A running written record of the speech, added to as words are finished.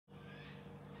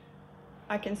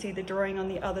I can see the drawing on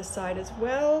the other side as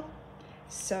well.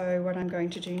 So what I'm going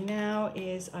to do now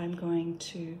is I'm going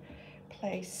to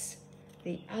place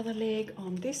the other leg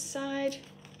on this side,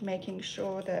 making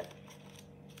sure that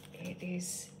it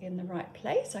is in the right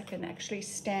place. I can actually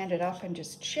stand it up and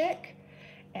just check.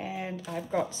 And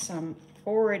I've got some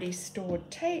already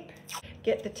stored tape.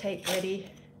 Get the tape ready.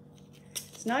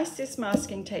 It's nice, this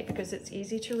masking tape, because it's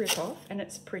easy to rip off and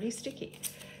it's pretty sticky.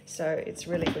 So it's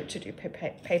really good to do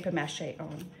paper mache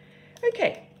on.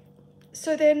 Okay,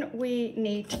 so then we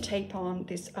need to tape on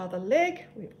this other leg.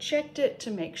 We've checked it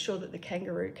to make sure that the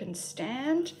kangaroo can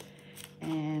stand.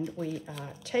 And we are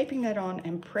taping that on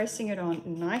and pressing it on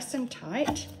nice and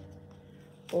tight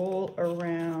all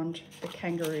around the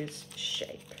kangaroo's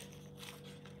shape.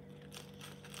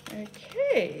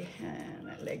 Okay, and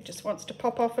that leg just wants to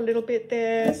pop off a little bit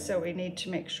there, so we need to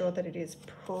make sure that it is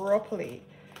properly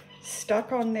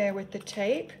stuck on there with the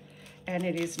tape and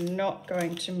it is not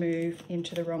going to move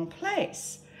into the wrong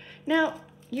place. Now,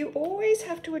 you always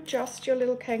have to adjust your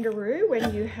little kangaroo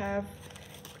when you have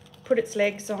put its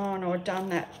legs on or done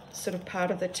that sort of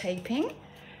part of the taping.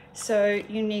 So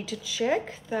you need to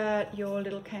check that your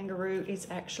little kangaroo is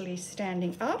actually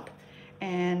standing up,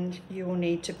 and you will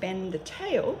need to bend the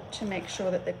tail to make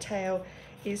sure that the tail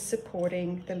is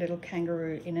supporting the little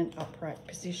kangaroo in an upright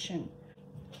position.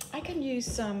 I can use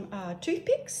some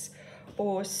toothpicks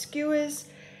or skewers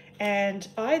and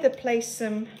either place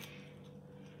them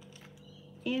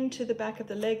into the back of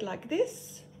the leg like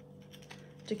this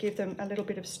to give them a little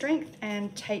bit of strength,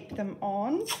 and tape them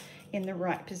on in the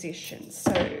right position.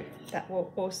 So that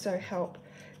will also help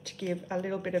to give a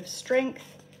little bit of strength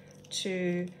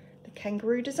to the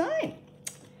kangaroo design.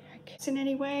 Okay. In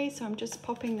any way, so I'm just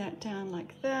popping that down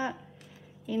like that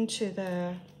into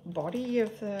the body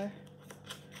of the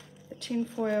tin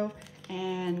foil,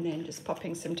 and then just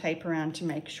popping some tape around to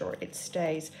make sure it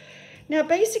stays. Now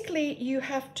basically you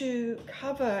have to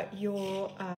cover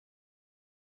your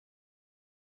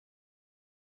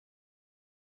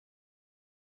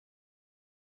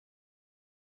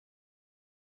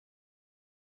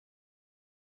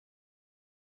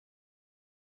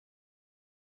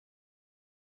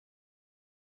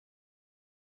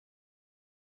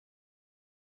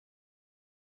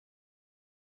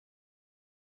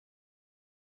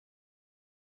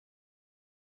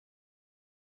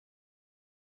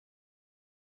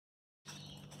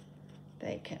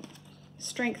they can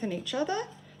strengthen each other.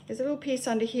 There's a little piece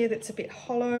under here that's a bit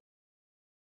hollow.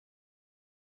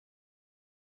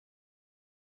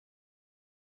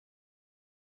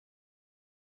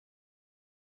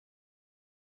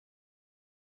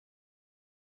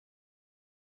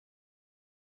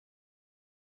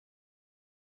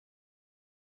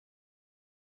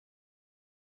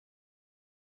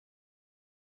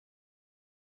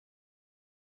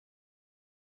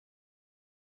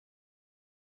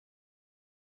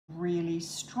 Really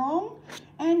strong,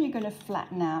 and you're going to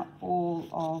flatten out all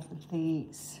of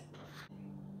these.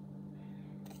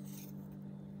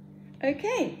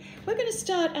 Okay, we're going to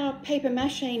start our paper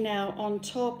mache now on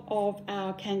top of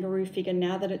our kangaroo figure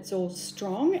now that it's all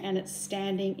strong and it's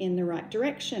standing in the right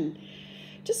direction.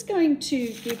 Just going to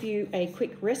give you a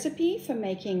quick recipe for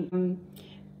making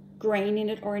grain in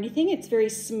it or anything. It's very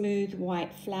smooth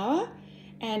white flour,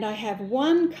 and I have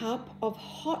 1 cup of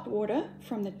hot water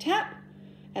from the tap,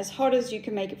 as hot as you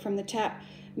can make it from the tap,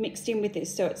 mixed in with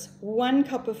this. So it's 1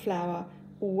 cup of flour,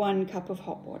 1 cup of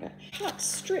hot water. Cut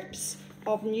strips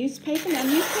of newspaper. Now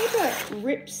newspaper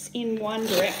rips in one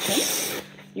direction.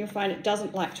 You'll find it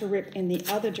doesn't like to rip in the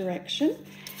other direction.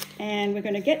 And we're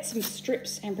going to get some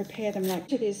strips and prepare them like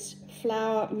to this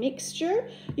flour mixture.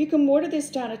 You can water this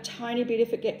down a tiny bit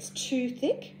if it gets too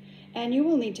thick, and you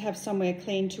will need to have somewhere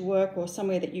clean to work, or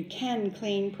somewhere that you can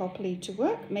clean properly to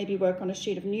work. Maybe work on a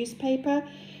sheet of newspaper.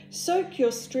 Soak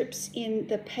your strips in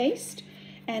the paste,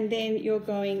 and then you're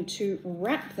going to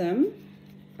wrap them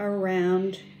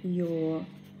around your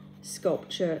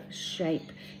sculpture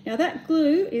shape. Now that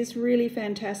glue is really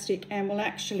fantastic and will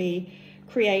actually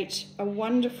create a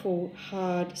wonderful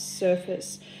hard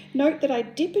surface. Note that I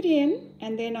dip it in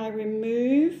and then I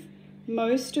remove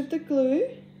most of the glue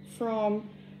from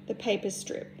the paper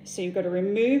strip. So you've got to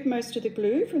remove most of the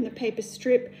glue from the paper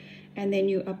strip, and then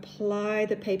you apply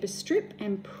the paper strip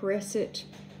and press it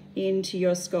into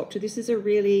your sculpture. This is a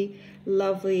really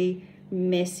lovely,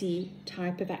 messy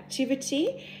type of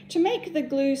activity. To make the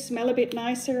glue smell a bit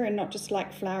nicer and not just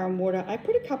like flour and water, I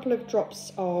put a couple of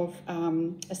drops of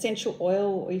essential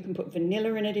oil, or you can put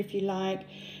vanilla in it if you like,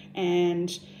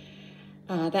 and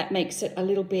That makes it a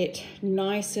little bit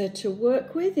nicer to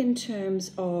work with in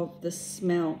terms of the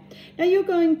smell. Now you're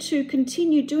going to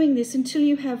continue doing this until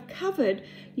you have covered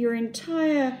your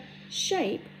entire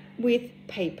shape with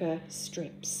paper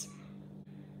strips.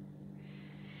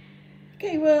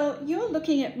 Okay, well, you're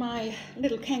looking at my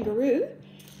little kangaroo.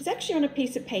 He's actually on a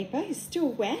piece of paper. He's still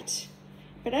wet,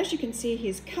 but as you can see,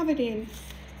 he's covered in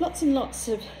lots and lots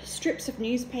of strips of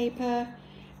newspaper,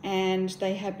 and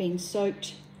they have been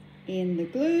soaked in the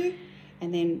glue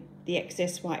and then the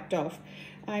excess wiped off.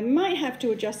 I might have to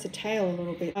adjust the tail a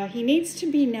little bit. He needs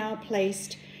to be now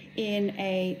placed in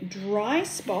a dry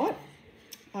spot,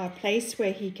 a place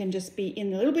where he can just be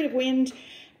in a little bit of wind,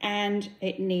 and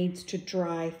it needs to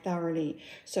dry thoroughly.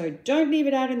 So don't leave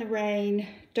it out in the rain,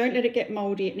 don't let it get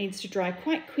moldy. It needs to dry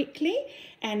quite quickly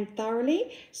and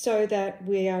thoroughly so that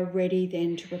we are ready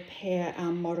then to prepare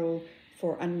our model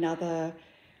for another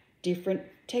different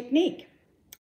technique.